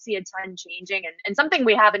 I don't see a ton changing. And something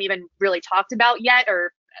we haven't even really talked about yet,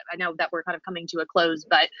 or I know that we're kind of coming to a close,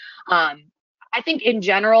 but I think in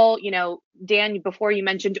general, Dan, before you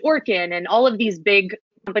mentioned Orkin and all of these big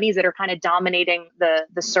companies that are kind of dominating the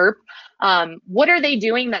SERP, what are they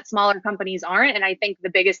doing that smaller companies aren't? And I think the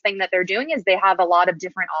biggest thing that they're doing is they have a lot of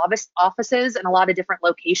different offices and a lot of different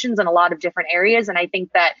locations and a lot of different areas. And I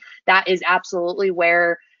think that is absolutely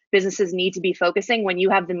where businesses need to be focusing. When you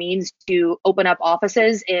have the means to open up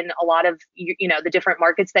offices in a lot of the different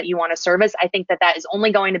markets that you want to service, I think that is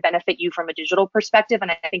only going to benefit you from a digital perspective.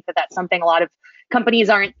 And I think that that's something a lot of companies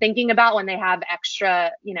aren't thinking about when they have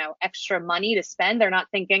extra money to spend. They're not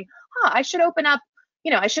thinking, I should open up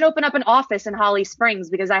an office in Holly Springs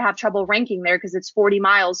because I have trouble ranking there because it's 40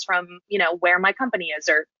 miles from where my company is.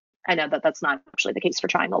 Or I know that that's not actually the case for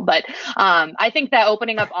Triangle, but I think that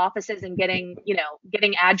opening up offices and getting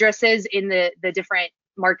addresses in the different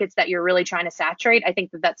markets that you're really trying to saturate, I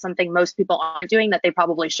think that that's something most people aren't doing that they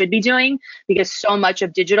probably should be doing, because so much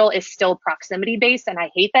of digital is still proximity based. And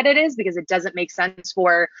I hate that it is, because it doesn't make sense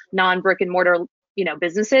for non-brick and mortar,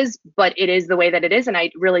 businesses, but it is the way that it is. And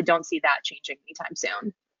I really don't see that changing anytime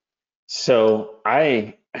soon. So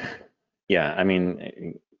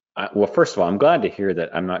well, first of all, I'm glad to hear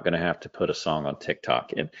that I'm not going to have to put a song on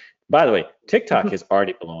TikTok. And by the way, TikTok has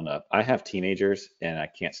already blown up. I have teenagers and I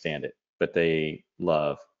can't stand it, but they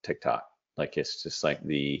love TikTok. Like, it's just like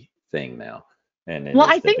the thing now. And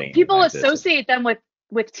I think people associate them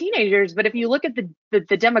with teenagers, but if you look at the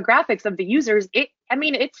demographics of the users,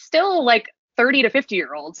 it's still like 30 to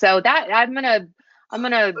 50-year-olds. So that I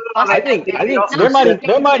think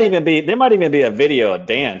there might even be a video of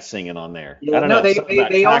Dan singing on there. Yeah, I don't know.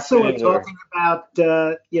 They also were talking about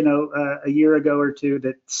a year ago or two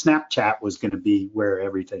that Snapchat was going to be where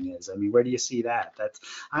everything is. I mean, where do you see that?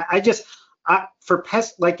 For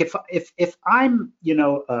pest, like if I'm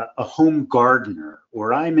a home gardener,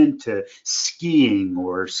 or I'm into skiing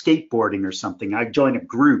or skateboarding or something, I join a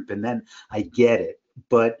group and then I get it.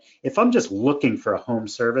 But if I'm just looking for a home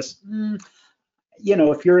service,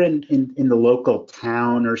 if you're in the local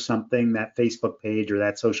town or something, that Facebook page or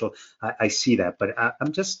that social, I see that. But I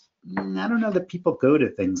don't know that people go to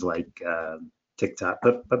things like TikTok.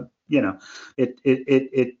 But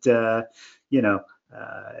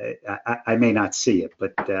I may not see it.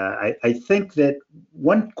 But I think that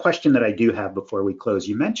one question that I do have before we close,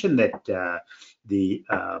 you mentioned that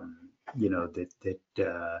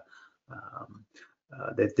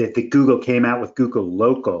that Google came out with Google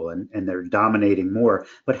Local and they're dominating more.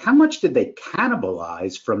 But how much did they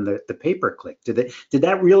cannibalize from the pay-per-click? Did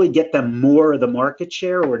that really get them more of the market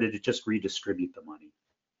share, or did it just redistribute the money?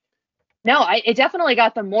 No, it definitely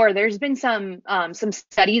got them more. There's been some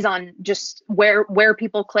studies on just where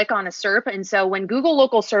people click on a SERP. And so when Google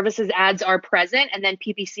Local Services ads are present and then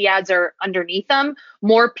PPC ads are underneath them,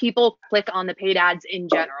 more people click on the paid ads in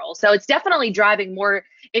general. So it's definitely driving more.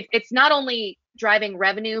 It's not only driving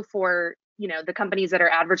revenue for the companies that are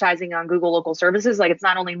advertising on Google Local Services. Like, it's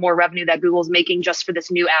not only more revenue that Google's making just for this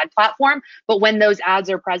new ad platform, but when those ads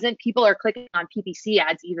are present, people are clicking on PPC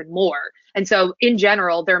ads even more. And so in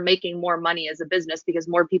general, they're making more money as a business because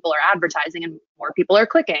more people are advertising and more people are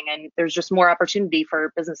clicking, and there's just more opportunity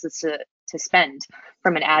for businesses to spend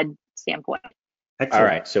from an ad standpoint. Excellent. All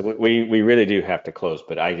right, so we really do have to close,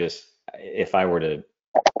 but if I were to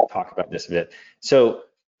talk about this a bit, so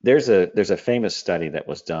there's a famous study that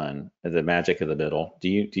was done, The Magic of the Middle. Do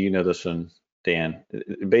you know this one, Dan?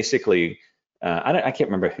 Basically, I can't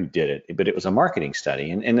remember who did it, but it was a marketing study,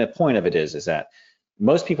 and the point of it is that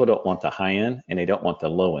most people don't want the high end and they don't want the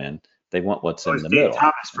low end. They want what's in the middle.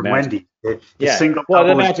 Thomas from Wendy. The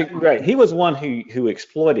magic, right? He was one who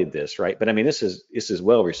exploited this, right? But I mean, this is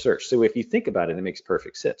well researched. So if you think about it, it makes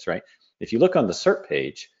perfect sense, right? If you look on the SERP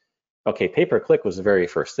page, okay, pay-per-click was the very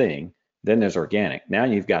first thing. Then there's organic. Now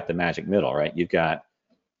you've got the magic middle, right? You've got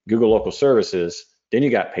Google Local Services, then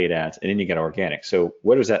you got paid ads, and then you got organic. So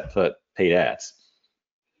where does that put paid ads?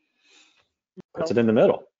 Puts it in the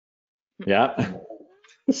middle. Yeah.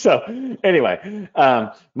 So anyway,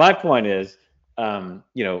 my point is,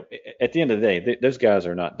 you know, at the end of the day, those guys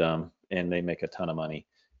are not dumb and they make a ton of money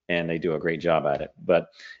and they do a great job at it. But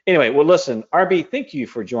anyway, well, listen, RB, thank you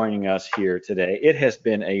for joining us here today. It has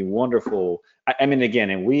been a wonderful, I mean, again,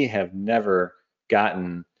 and we have never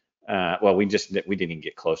gotten, well, we didn't even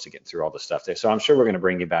get close to getting through all the stuff there. So I'm sure we're going to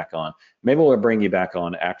bring you back on. Maybe we'll bring you back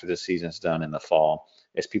on after the season's done in the fall,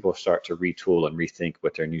 as people start to retool and rethink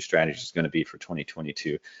what their new strategy is going to be for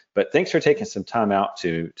 2022. But thanks for taking some time out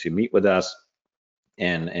to meet with us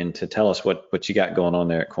and to tell us what you got going on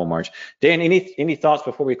there at Coalmarch. Dan, any thoughts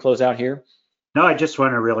before we close out here? No, I just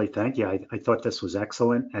want to really thank you. I thought this was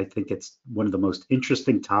excellent. I think it's one of the most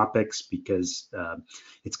interesting topics because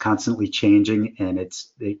it's constantly changing and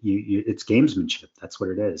it's gamesmanship. That's what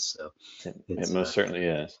it is. So it most certainly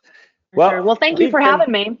is. Well, thank you for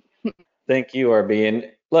having me. Thank you, RB.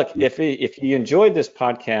 And look, if you enjoyed this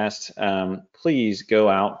podcast, please go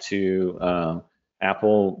out to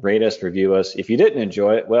Apple, rate us, review us. If you didn't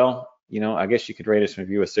enjoy it, well, you know, I guess you could rate us and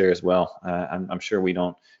review us there as well. I'm sure we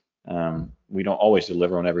don't always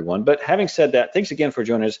deliver on everyone. But having said that, thanks again for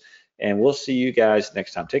joining us, and we'll see you guys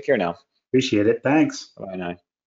next time. Take care now. Appreciate it. Thanks. Bye now.